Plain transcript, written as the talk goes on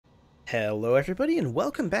Hello everybody and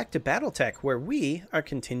welcome back to BattleTech, where we are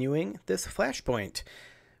continuing this flashpoint.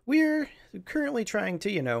 We're currently trying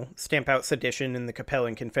to, stamp out sedition in the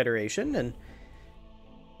Capellan Confederation, and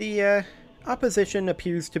the opposition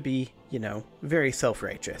appears to be, very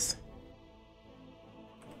self-righteous.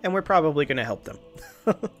 And we're probably going to help them.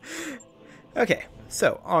 Okay,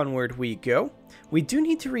 so onward we go. We do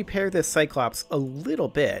need to repair this Cyclops a little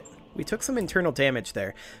bit. We took some internal damage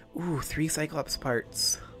there. Ooh, 3 Cyclops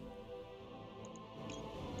parts.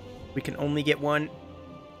 We can only get one.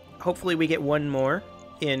 Hopefully we get one more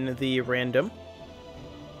in the random.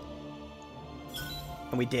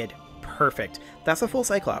 And we did. Perfect. That's a full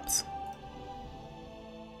Cyclops.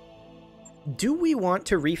 Do we want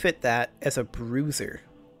to refit that as a bruiser?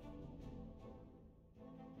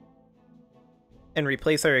 And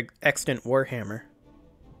replace our extant Warhammer?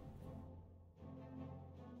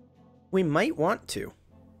 We might want to.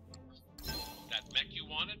 That mech you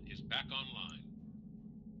wanted is back online.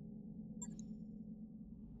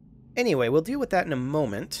 Anyway, we'll deal with that in a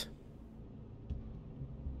moment.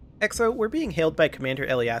 Exo, we're being hailed by Commander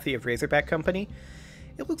Eliathi of Razorback Company.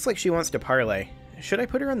 It looks like she wants to parley. Should I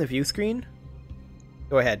put her on the view screen?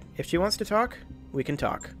 Go ahead. If she wants to talk, we can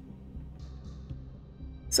talk.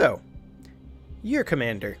 So, your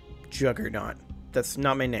commander, Juggernaut. That's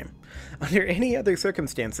not my name. Under any other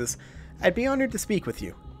circumstances, I'd be honored to speak with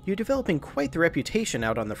you. You're developing quite the reputation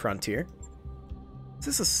out on the frontier. Is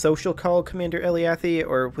this a social call, Commander Eliathi,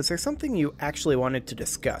 or was there something you actually wanted to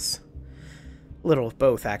discuss? A little of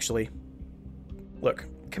both, actually. Look,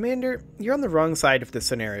 Commander, you're on the wrong side of this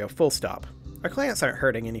scenario, full stop. Our clients aren't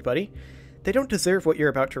hurting anybody. They don't deserve what you're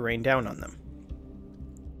about to rain down on them.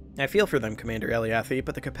 I feel for them, Commander Eliathi,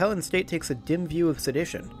 but the Capellan state takes a dim view of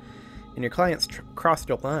sedition, and your clients crossed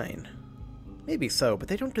a line. Maybe so, but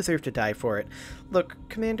they don't deserve to die for it. Look,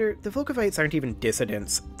 Commander, the Volkovites aren't even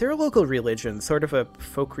dissidents. They're a local religion, sort of a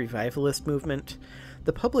folk revivalist movement.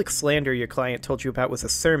 The public slander your client told you about was a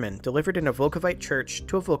sermon delivered in a Volkovite church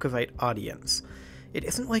to a Volkovite audience. It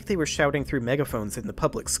isn't like they were shouting through megaphones in the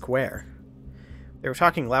public square. They were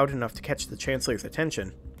talking loud enough to catch the Chancellor's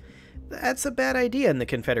attention. That's a bad idea in the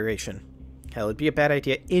Confederation. Hell, it'd be a bad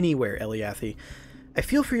idea anywhere, Eliathi. I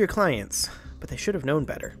feel for your clients, but they should have known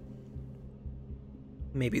better.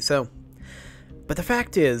 Maybe so. But the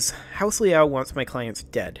fact is, House Liao wants my clients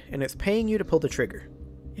dead, and it's paying you to pull the trigger.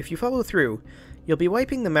 If you follow through, you'll be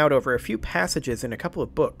wiping them out over a few passages in a couple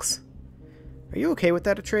of books. Are you okay with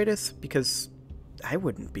that, Atraitus? Because I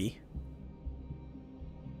wouldn't be.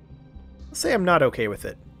 I'll say I'm not okay with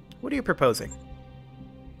it. What are you proposing?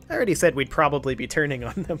 I already said we'd probably be turning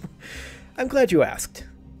on them. I'm glad you asked.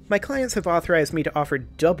 My clients have authorized me to offer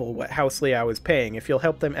double what House Liao is paying if you'll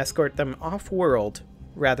help them escort them off-world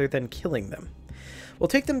rather than killing them. We'll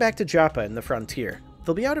take them back to Joppa in the frontier.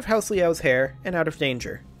 They'll be out of House Liao's hair and out of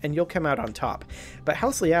danger, and you'll come out on top. But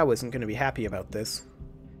House Liao isn't going to be happy about this.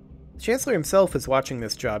 The Chancellor himself is watching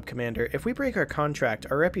this job, Commander. If we break our contract,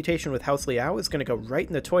 our reputation with House Liao is going to go right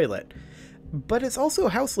in the toilet. But it's also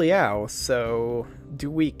House Liao, so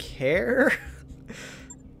do we care?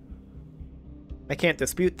 I can't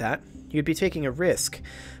dispute that. You'd be taking a risk.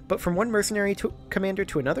 But from one mercenary commander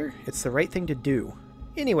to another, it's the right thing to do.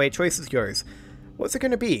 Anyway, choice is yours. What's it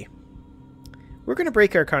going to be? We're going to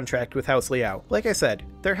break our contract with House Liao. Like I said,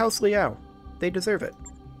 they're House Liao. They deserve it.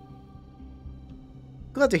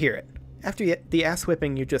 Glad to hear it. After the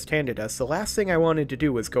ass-whipping you just handed us, the last thing I wanted to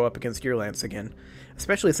do was go up against your lance again.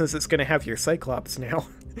 Especially since it's going to have your Cyclops now.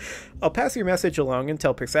 I'll pass your message along and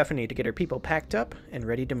tell Persephone to get her people packed up and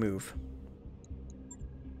ready to move.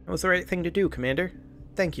 That was the right thing to do, Commander.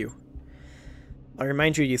 Thank you. I'll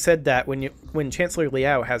remind you, you said that when Chancellor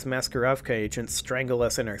Liao has Maskarovka agents strangle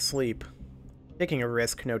us in our sleep. Taking a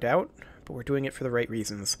risk, no doubt, but we're doing it for the right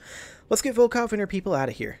reasons. Let's get Volkov and her people out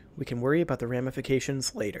of here. We can worry about the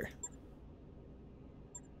ramifications later.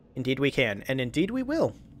 Indeed we can, and indeed we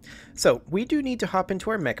will. So, we do need to hop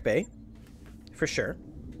into our mech bay, for sure.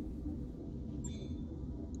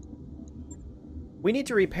 We need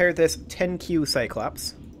to repair this 10Q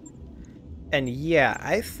Cyclops. And yeah,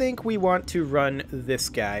 I think we want to run this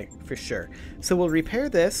guy, for sure. So we'll repair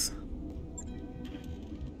this.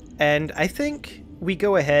 And I think we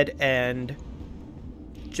go ahead and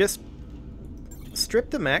just strip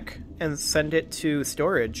the mech and send it to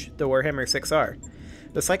storage, the Warhammer 6R.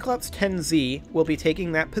 The Cyclops 10Z will be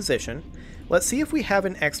taking that position. Let's see if we have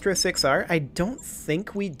an extra 6R. I don't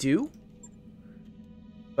think we do.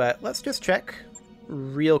 But let's just check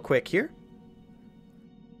real quick here.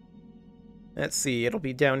 Let's see, it'll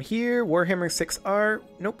be down here, Warhammer 6R.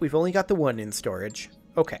 Nope, we've only got the one in storage.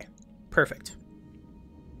 Okay, perfect.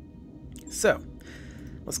 So,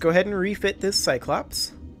 Let's go ahead and refit this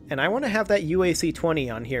Cyclops. And I want to have that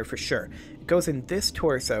UAC-20 on here for sure. It goes in this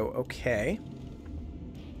torso. Okay.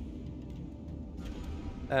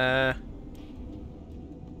 Oh,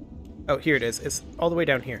 here it is. It's all the way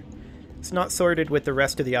down here. It's not sorted with the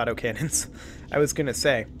rest of the autocannons, I was going to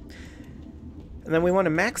say. And then we want to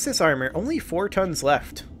max this armor. Only 4 tons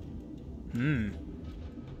left.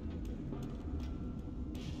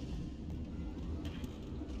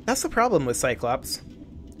 That's the problem with Cyclops.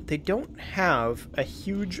 They don't have a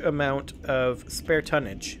huge amount of spare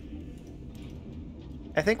tonnage.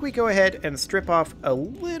 I think we go ahead and strip off a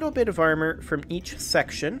little bit of armor from each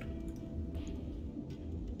section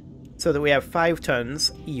so that we have 5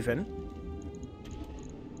 tons even.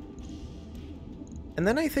 And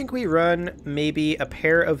then I think we run maybe a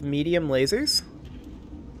pair of medium lasers.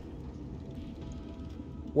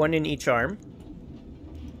 1 in each arm.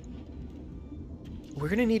 We're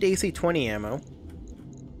going to need AC-20 ammo.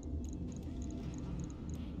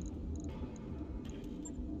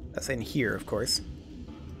 That's in here, of course.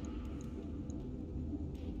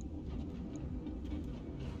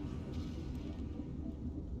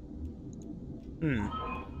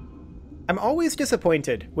 I'm always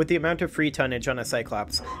disappointed with the amount of free tonnage on a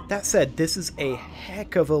Cyclops. That said, this is a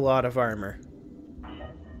heck of a lot of armor.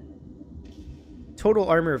 Total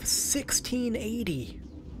armor of 1680.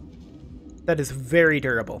 That is very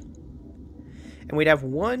durable. And we'd have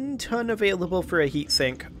 1 ton available for a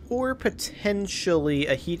heatsink, or potentially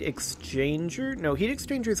a heat exchanger. No, heat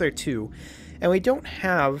exchangers are 2, and we don't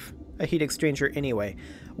have a heat exchanger anyway.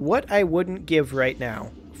 What I wouldn't give right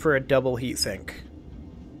now for a double heatsink.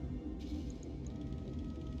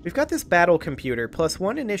 We've got this battle computer, plus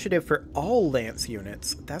 1 initiative for all Lance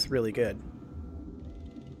units. That's really good.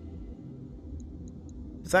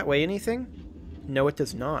 Does that weigh anything? No, it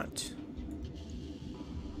does not.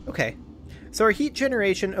 Okay. So our heat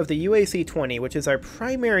generation of the UAC-20, which is our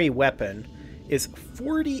primary weapon, is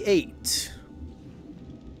 48.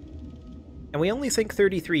 And we only sink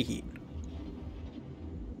 33 heat.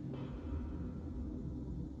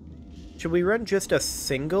 Should we run just a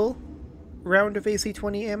single round of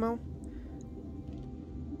AC-20 ammo?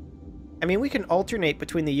 I mean, we can alternate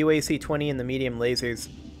between the UAC-20 and the medium lasers,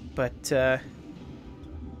 but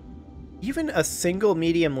even a single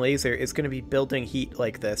medium laser is going to be building heat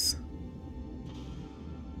like this.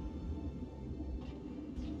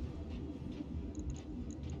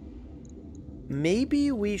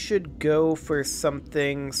 Maybe we should go for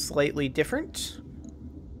something slightly different.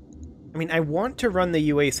 I mean, I want to run the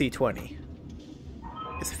UAC-20.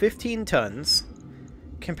 It's 15 tons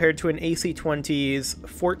compared to an AC-20's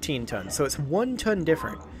 14 tons, so it's 1 ton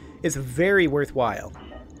different. It's very worthwhile.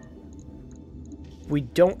 We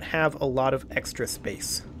don't have a lot of extra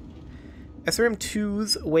space.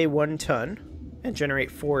 SRM-2s weigh 1 ton and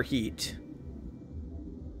generate 4 heat.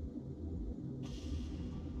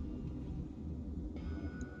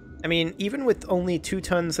 I mean, even with only 2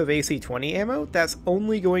 tons of AC-20 ammo, that's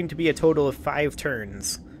only going to be a total of 5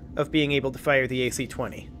 turns of being able to fire the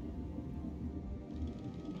AC-20.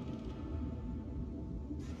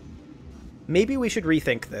 Maybe we should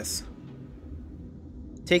rethink this.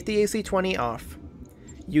 Take the AC-20 off.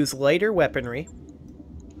 Use lighter weaponry.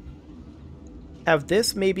 Have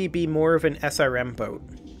this maybe be more of an SRM boat.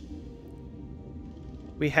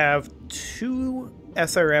 We have 2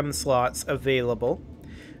 SRM slots available.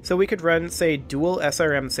 So we could run, say, dual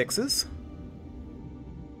SRM-6s.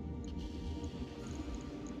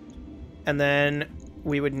 And then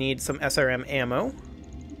we would need some SRM ammo.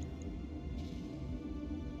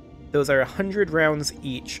 Those are 100 rounds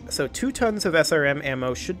each, so 2 tons of SRM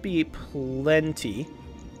ammo should be plenty.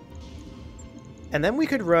 And then we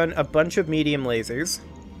could run a bunch of medium lasers.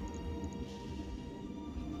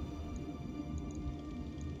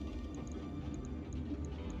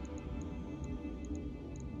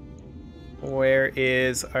 Where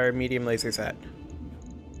is our medium lasers at?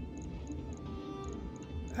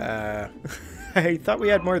 I thought we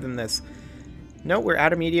had more than this. No, we're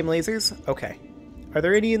out of medium lasers? Okay. Are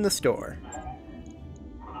there any in the store?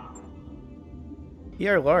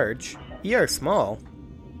 ER large. ER small.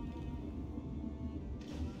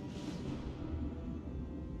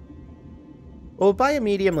 We'll buy a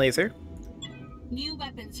medium laser. New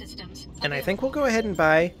weapon systems. And I think we'll go ahead and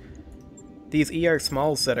buy these ER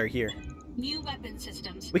smalls that are here. New weapon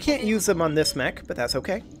systems. We can't use them on this mech, but that's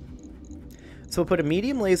okay. So we'll put a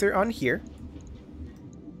medium laser on here.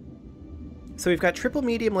 So we've got triple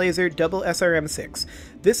medium laser, double SRM-6.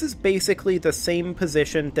 This is basically the same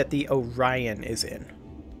position that the Orion is in.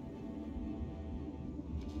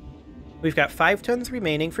 We've got 5 tons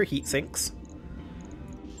remaining for heat sinks.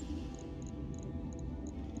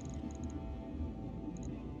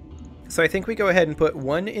 So I think we go ahead and put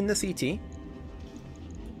 1 in the CT.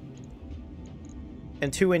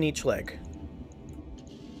 And 2 in each leg.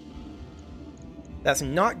 That's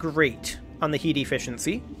not great on the heat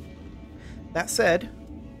efficiency. That said,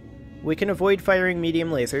 we can avoid firing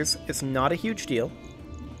medium lasers. It's not a huge deal.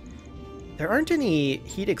 There aren't any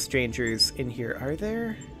heat exchangers in here, are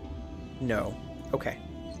there? No. Okay.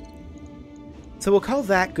 So we'll call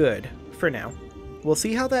that good for now. We'll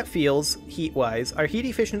see how that feels heat-wise. Our heat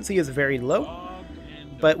efficiency is very low,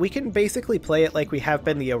 but we can basically play it like we have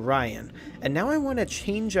been the Orion. And now I want to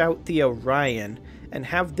change out the Orion and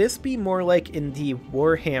have this be more like in the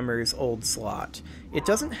Warhammer's old slot. It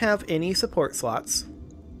doesn't have any support slots,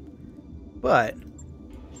 but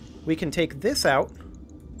we can take this out.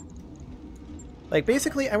 Like,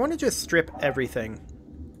 basically, I want to just strip everything.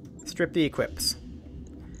 Strip the equips.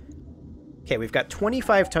 Okay, we've got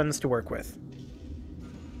 25 tons to work with.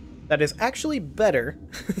 That is actually better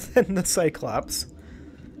than the Cyclops.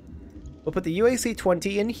 We'll put the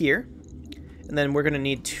UAC-20 in here, and then we're going to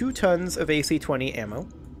need 2 tons of AC-20 ammo.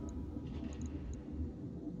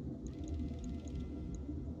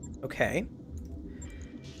 Okay.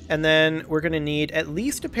 And then we're going to need at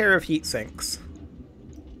least a pair of heat sinks.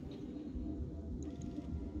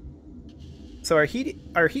 So our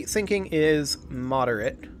heat sinking is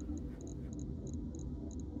moderate.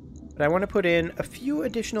 But I want to put in a few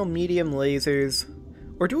additional medium lasers.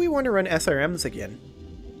 Or do we want to run SRMs again?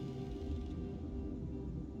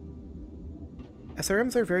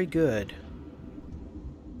 SRMs are very good.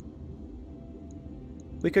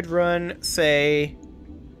 We could run, say,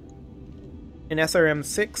 an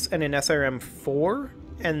SRM-6 and an SRM-4,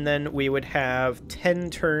 and then we would have 10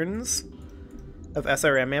 turns of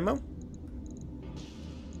SRM ammo.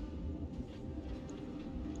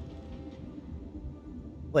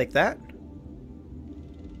 Like that.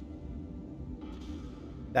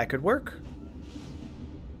 That could work.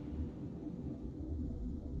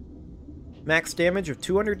 Max damage of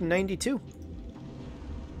 292.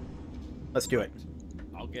 Let's do it.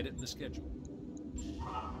 I'll get it in the schedule.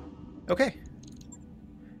 Okay.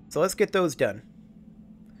 So let's get those done.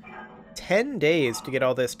 10 days to get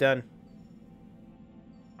all this done.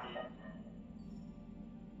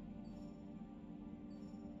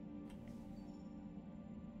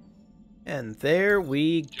 And there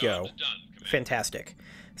we go. Fantastic.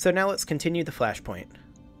 So now let's continue the flashpoint.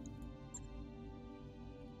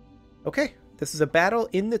 Okay, this is a battle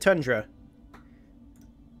in the tundra.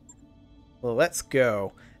 Well, let's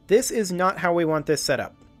go. This is not how we want this set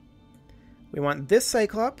up. We want this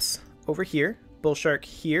Cyclops over here, Bullshark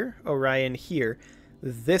here, Orion here,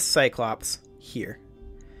 this Cyclops here.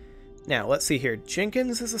 Now, let's see here.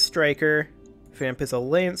 Jenkins is a striker, Vamp is a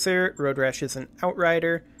lancer, Road Rash is an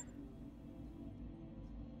outrider.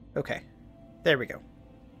 Okay, there we go.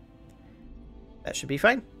 That should be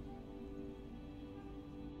fine.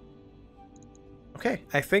 Okay,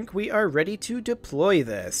 I think we are ready to deploy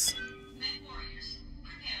this.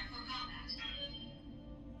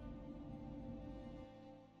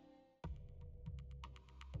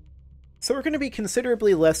 So we're going to be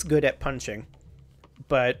considerably less good at punching,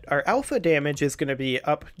 but our alpha damage is going to be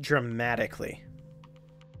up dramatically.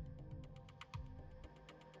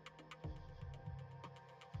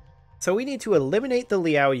 So we need to eliminate the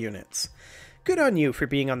Liao units. Good on you for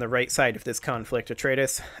being on the right side of this conflict,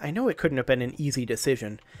 Atraitus. I know it couldn't have been an easy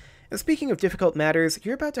decision. And speaking of difficult matters,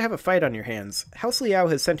 you're about to have a fight on your hands. House Liao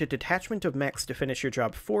has sent a detachment of mechs to finish your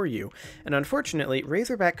job for you, and unfortunately,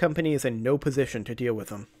 Razorback Company is in no position to deal with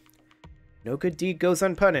them. No good deed goes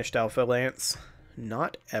unpunished, Alpha Lance.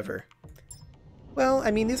 Not ever. Well, I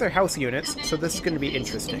mean, these are house units, so this is going to be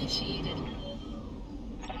interesting.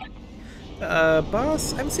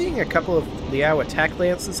 Boss, I'm seeing a couple of Liao attack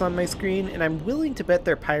lances on my screen, and I'm willing to bet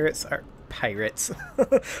their pirates are... Pirates?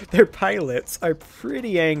 Their pilots are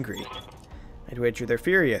pretty angry. I'd wager they're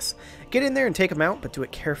furious. Get in there and take them out, but do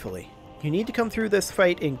it carefully. You need to come through this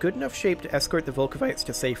fight in good enough shape to escort the Volkovites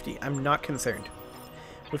to safety. I'm not concerned.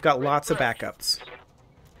 We've got lots of backups.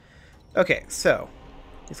 Okay, so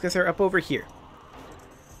these guys are up over here.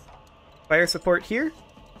 Fire support here.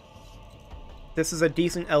 This is a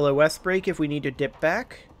decent LOS break if we need to dip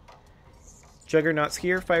back. Juggernaut's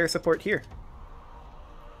here, fire support here.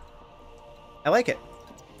 I like it.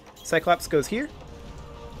 Cyclops goes here.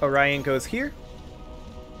 Orion goes here.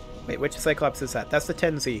 Wait, which Cyclops is that? That's the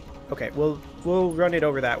 10Z. Okay, we'll run it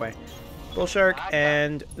over that way. Bullshark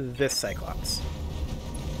and this Cyclops.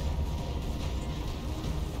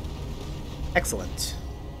 Excellent.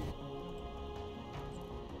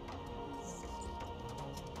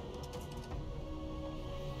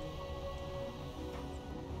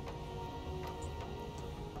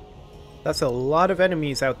 That's a lot of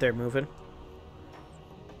enemies out there moving.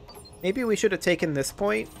 Maybe we should have taken this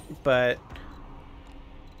point, but...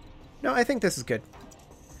 No, I think this is good.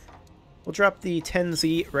 We'll drop the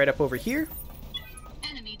 10Z right up over here.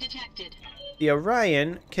 Enemy detected. The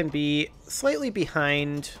Orion can be slightly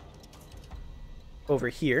behind over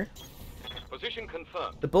here. Position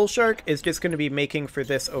confirmed. The Bull Shark is just going to be making for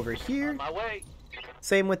this over here. On my way.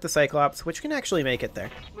 Same with the Cyclops, which can actually make it there.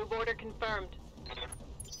 Move order confirmed.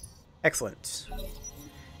 Excellent.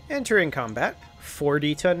 Entering combat.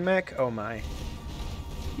 40-ton mech? Oh my.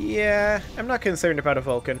 Yeah, I'm not concerned about a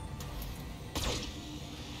Vulcan.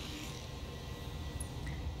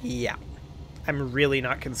 Yeah. I'm really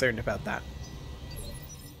not concerned about that.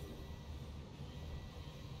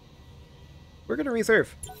 We're going to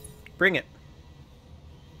reserve. Bring it.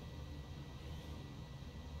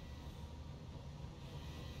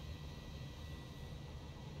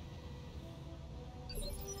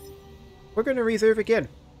 We're going to reserve again.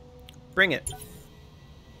 Bring it.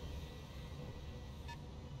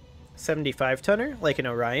 75-tonner, like an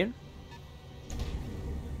Orion.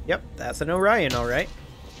 Yep, that's an Orion, alright.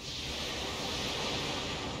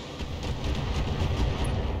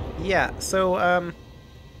 Yeah, so,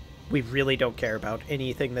 we really don't care about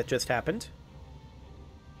anything that just happened.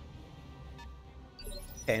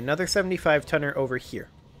 Okay, another 75-tonner over here.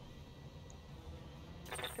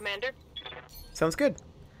 Commander? Sounds good.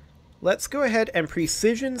 Let's go ahead and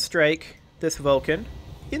precision strike this Vulcan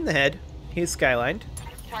in the head. He's skylined.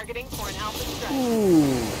 Targeting for an alpha strike.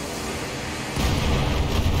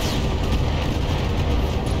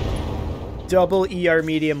 Ooh. Double ER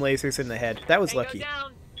medium lasers in the head. That was Tango lucky.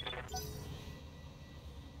 down.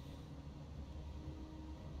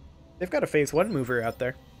 They've got a phase 1 mover out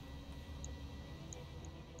there.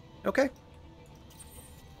 Okay.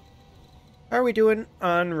 How are we doing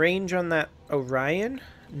on range on that Orion?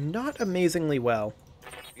 Not amazingly well.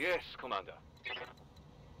 Yes, Commander.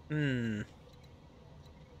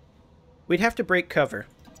 We'd have to break cover.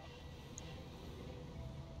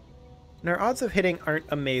 And our odds of hitting aren't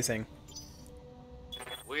amazing.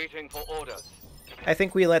 Waiting for orders. I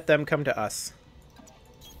think we let them come to us.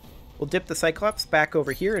 We'll dip the Cyclops back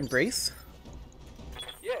over here and brace.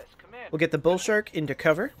 Yes, Commander. We'll get the Bull Shark into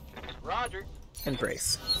cover Roger. and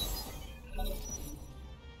brace.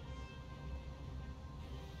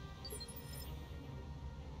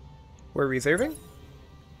 We're reserving.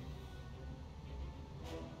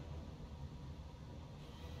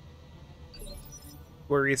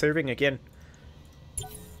 We're reserving again.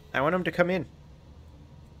 I want him to come in.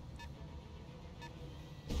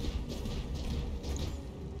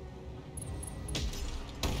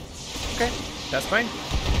 Okay, that's fine.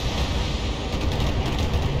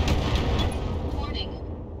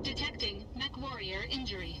 Warning. Detecting mech warrior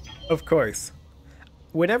injury. Of course.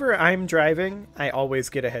 Whenever I'm driving, I always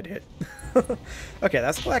get a head hit. Okay,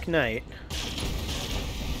 that's Black Knight.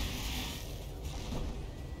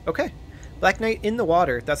 Okay. Black Knight in the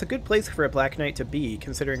water. That's a good place for a Black Knight to be,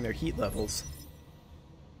 considering their heat levels.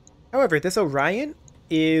 However, this Orion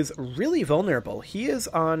is really vulnerable. He is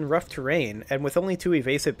on rough terrain, and with only 2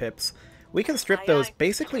 evasive pips, we can strip those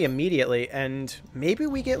basically immediately, and maybe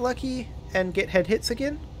we get lucky and get head hits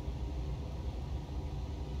again?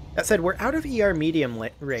 That said, we're out of ER medium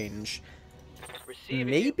range. Receiving.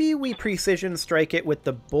 Maybe we precision strike it with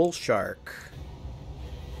the Bull Shark.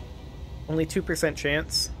 Only 2%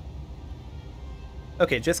 chance.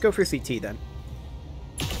 Okay, just go for CT then.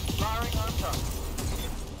 Firing on target.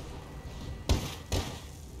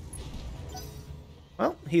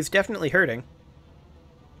 Well, he's definitely hurting.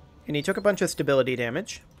 And he took a bunch of stability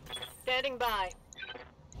damage. Standing by.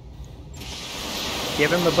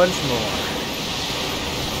 Give him a bunch more.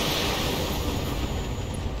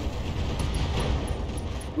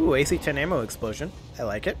 Ooh, AC-10 ammo explosion. I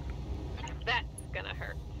like it. That's gonna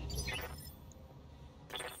hurt.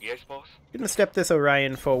 Yes, boss. Gonna step this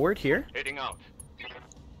Orion forward here. Heading out.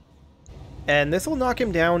 And this will knock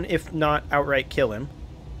him down, if not outright kill him.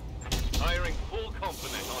 Firing full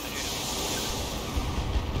complement on him.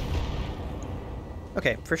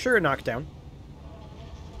 Okay, for sure a knockdown.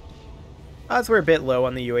 Odds were a bit low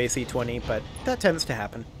on the UAC-20, but that tends to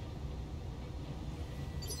happen.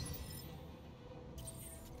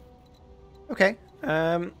 Okay,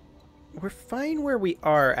 we're fine where we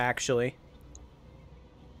are, actually.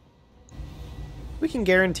 We can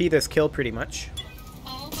guarantee this kill pretty much.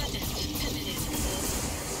 All weapons committed.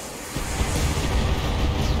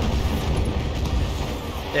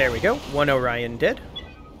 There we go, 1 Orion dead.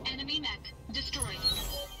 Enemy mech destroyed.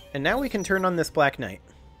 And now we can turn on this Black Knight.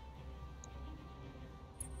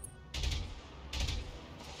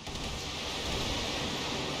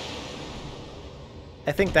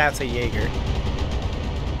 I think that's a Jaeger.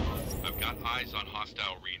 I've got eyes on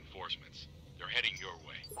hostile reinforcements. They're heading your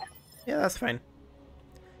way. Yeah, that's fine.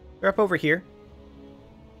 They're up over here.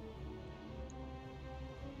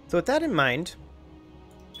 So with that in mind,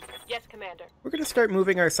 Yes, Commander. we're going to start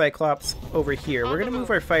moving our Cyclops over here. We're going to move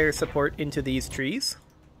our fire support into these trees.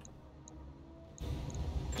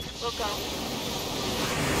 We'll go.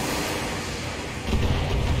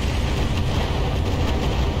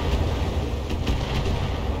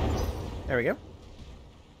 There we go.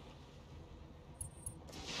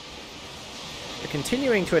 We're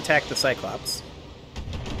continuing to attack the Cyclops.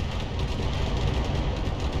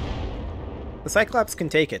 The Cyclops can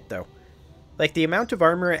take it, though. Like, the amount of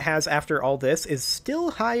armor it has after all this is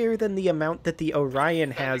still higher than the amount that the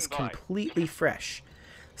Orion has completely fresh.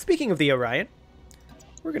 Speaking of the Orion,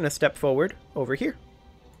 we're going to step forward over here.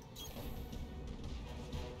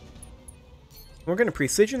 We're going to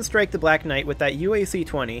precision strike the Black Knight with that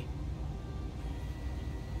UAC-20.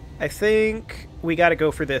 I think we got to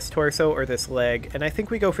go for this torso or this leg, and I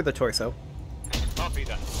think we go for the torso. Copy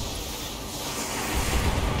that.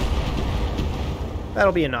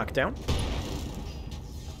 That'll be a knockdown.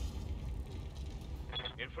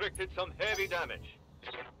 Inflicted some heavy damage.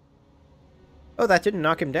 Oh, that didn't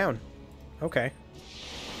knock him down. Okay.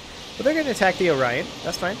 Well, they're going to attack the Orion.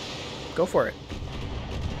 That's fine. Go for it.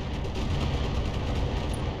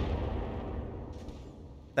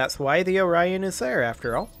 That's why the Orion is there,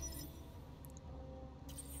 after all.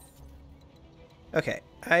 Okay.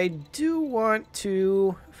 I do want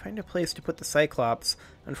to find a place to put the Cyclops.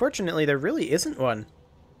 Unfortunately, there really isn't one.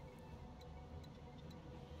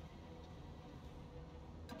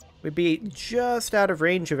 We'd be just out of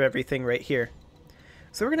range of everything right here.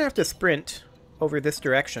 So we're going to have to sprint over this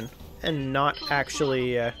direction and not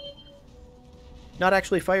actually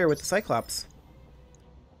fire with the Cyclops.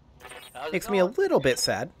 Makes me a little bit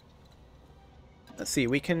sad. Let's see,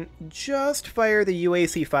 we can just fire the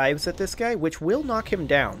UAC-5s at this guy, which will knock him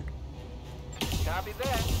down. Copy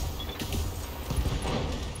that.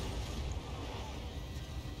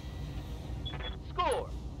 Score.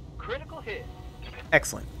 Critical hit.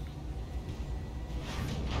 Excellent.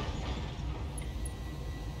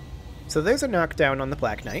 So there's a knockdown on the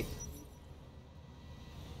Black Knight.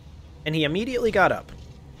 And he immediately got up.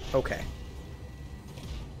 Okay.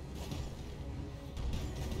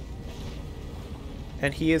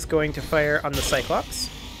 And he is going to fire on the Cyclops.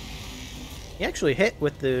 He actually hit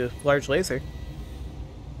with the large laser.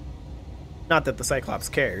 Not that the Cyclops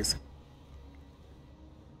cares.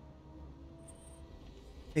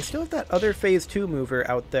 They still have that other Phase 2 mover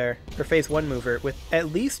out there, or Phase 1 mover, with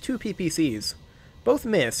at least 2 PPCs. Both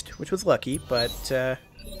missed, which was lucky, but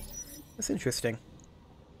that's interesting.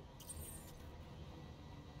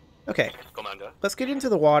 Okay, Commander. let's get into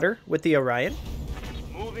the water with the Orion,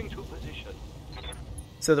 Moving to position.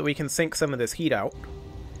 so that we can sink some of this heat out.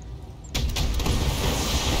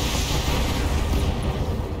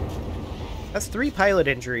 That's 3 pilot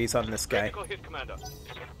injuries on this guy. Critical hit, Commander.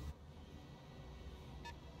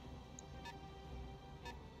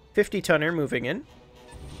 50-tonner moving in.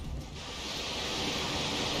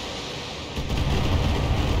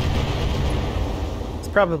 It's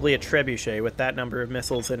probably a trebuchet with that number of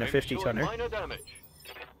missiles and a 50-tonner. Minor damage.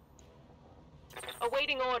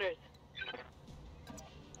 Awaiting orders.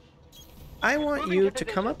 I want you to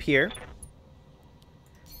come up here,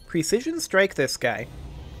 precision strike this guy,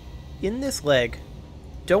 in this leg.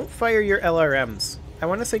 Don't fire your LRMs. I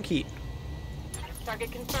want to sink heat.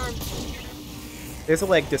 Target confirmed. There's a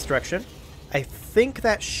leg destruction. I think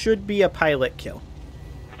that should be a pilot kill.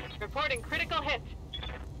 Reporting critical hit.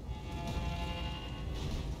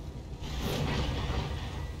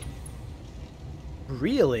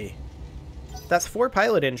 Really? That's 4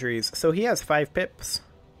 pilot injuries, so he has 5 pips.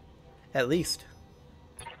 At least.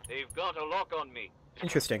 They've got a lock on me.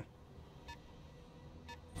 Interesting.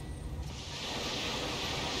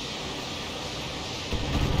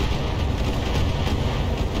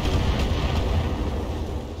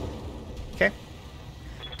 Okay.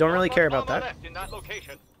 Don't really care about that. Left in that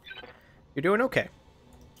location. You're doing okay.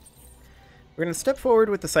 We're going to step forward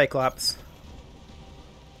with the Cyclops.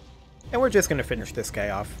 And we're just going to finish this guy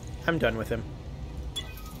off. I'm done with him.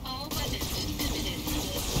 All weapons committed.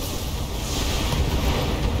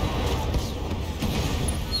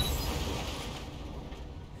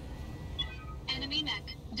 Enemy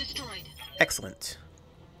mech destroyed. Excellent.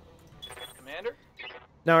 Commander.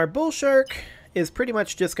 Now our Bull Shark is pretty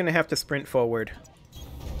much just going to have to sprint forward.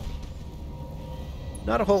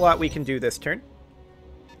 Not a whole lot we can do this turn.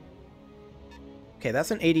 Okay,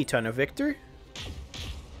 that's an 80-ton of Victor.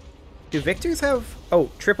 Do Victors have... Oh,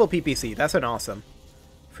 triple PPC. That's an awesome.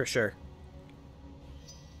 for sure.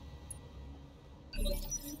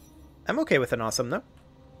 I'm okay with an awesome, though.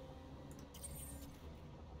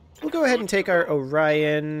 We'll go ahead and take our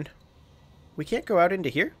Orion. We can't go out into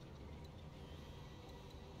here?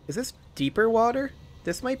 Is this deeper water?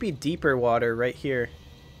 This might be deeper water right here.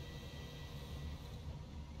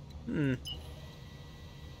 Yeah,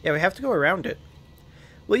 we have to go around it.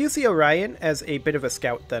 We'll use the Orion as a bit of a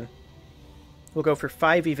scout then. We'll go for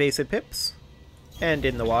 5 evasive pips. And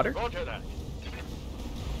in the water. Roger that.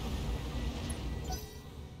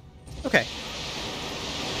 Okay.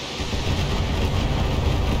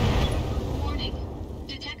 Warning.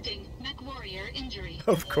 Detecting mech warrior injury.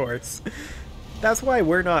 Of course. That's why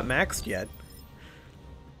we're not maxed yet.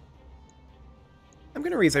 I'm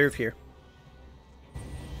gonna reserve here.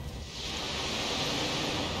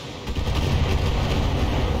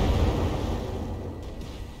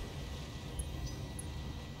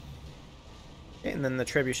 And then the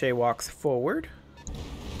Trebuchet walks forward.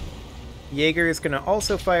 Jaeger is going to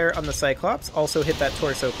also fire on the Cyclops, also hit that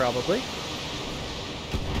torso probably.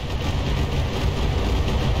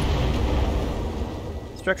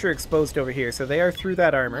 Structure exposed over here, so they are through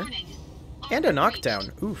that armor. Warning. And a Armor knockdown.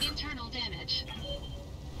 breached. Oof. Internal damage.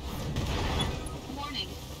 Warning.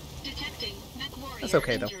 Detecting mech warrior That's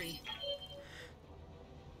okay, though. injury.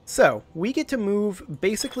 So, we get to move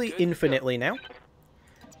basically infinitely now.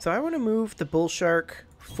 So I want to move the Bull Shark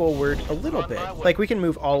forward a little bit. Like, we can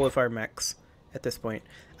move all of our mechs at this point.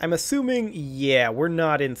 I'm assuming, yeah, we're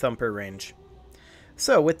not in Thumper range.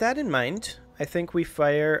 So, with that in mind, I think we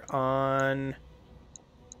fire on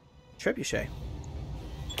Trebuchet.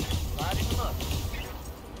 Lighting them up.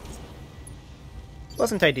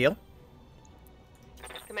 Wasn't ideal.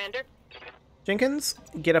 Commander, Jenkins,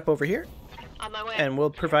 get up over here, on my way. and we'll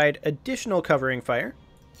provide additional covering fire.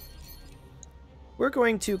 We're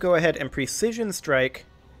going to go ahead and precision strike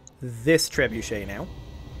this Trebuchet now.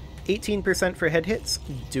 18% for head hits.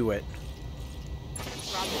 Do it.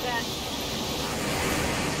 Roger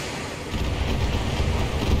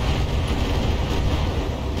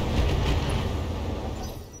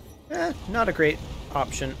that. Not a great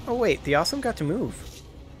option. Oh wait, the Awesome got to move.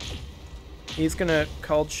 He's gonna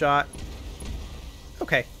called shot.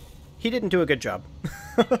 Okay. He didn't do a good job.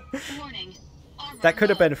 Warning. Armor That could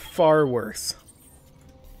have low. been far worse.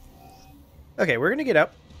 Okay, we're gonna get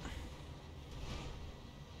up.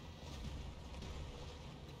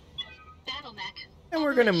 Battle mech. And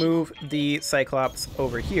we're gonna operational. move the Cyclops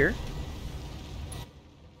over here.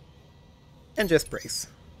 And just brace.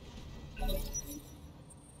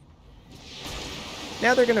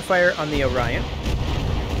 Now they're gonna fire on the Orion.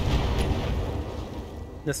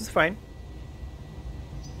 This is fine.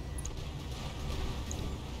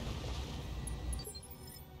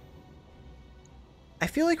 I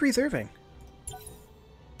feel like reserving.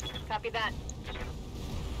 Copy that.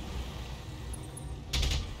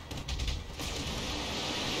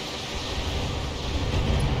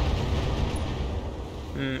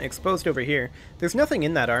 Exposed over here. There's nothing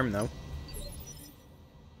in that arm, though.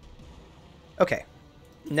 Okay.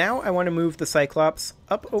 Now I want to move the Cyclops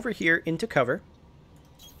up over here into cover.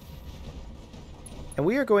 And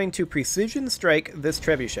we are going to precision strike this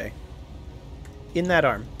Trebuchet. In that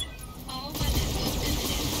arm. All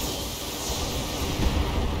weapons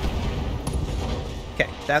Okay,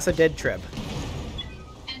 that's a dead Treb.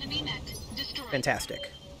 enemy mech destroyed.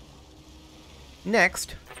 Fantastic.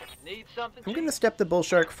 Next, Need something? I'm going to step the Bull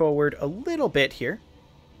Shark forward a little bit here.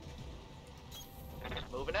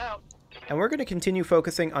 Moving out. And we're going to continue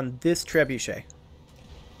focusing on this Trebuchet.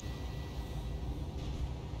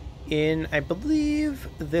 In, I believe,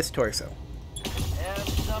 this torso. And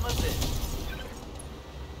some of this.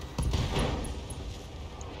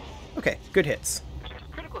 Okay, good hits.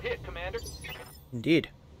 Critical hit, Commander. Indeed.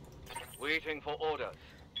 Waiting for orders.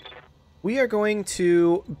 We are going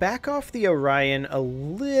to back off the Orion a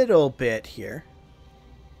little bit here.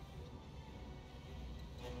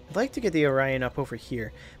 I'd like to get the Orion up over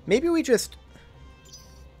here. Maybe we just...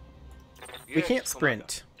 We Yes, can't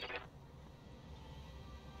sprint.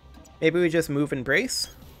 Maybe we just move and brace?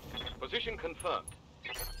 Commander. Position confirmed.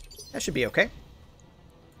 That should be okay.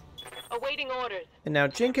 Awaiting orders. And now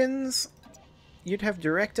Jenkins, you'd have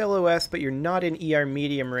direct LOS, but you're not in ER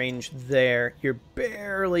medium range there. You're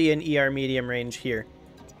barely in ER medium range here.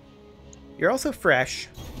 You're also fresh,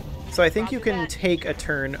 so I think you Roger can that. take a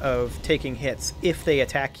turn of taking hits if they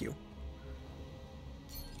attack you.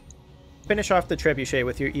 Finish off the Trebuchet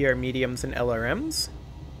with your ER mediums and LRMs.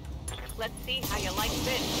 Let's see how you like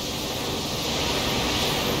this.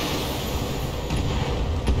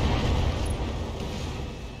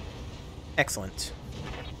 Excellent.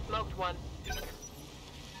 Smoked one.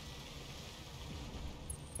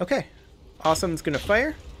 Okay. Awesome's gonna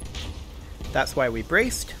fire. That's why we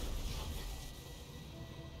braced.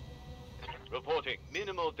 Reporting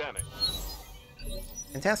minimal damage.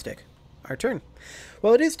 Fantastic. Our turn.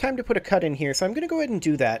 Well, it is time to put a cut in here, so I'm going to go ahead and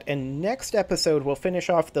do that, and next episode we'll finish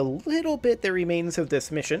off the little bit that remains of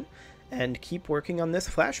this mission, and keep working on this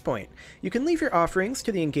flashpoint. You can leave your offerings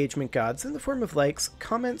to the engagement gods in the form of likes,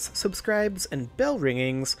 comments, subscribes, and bell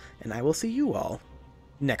ringings, and I will see you all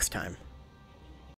next time.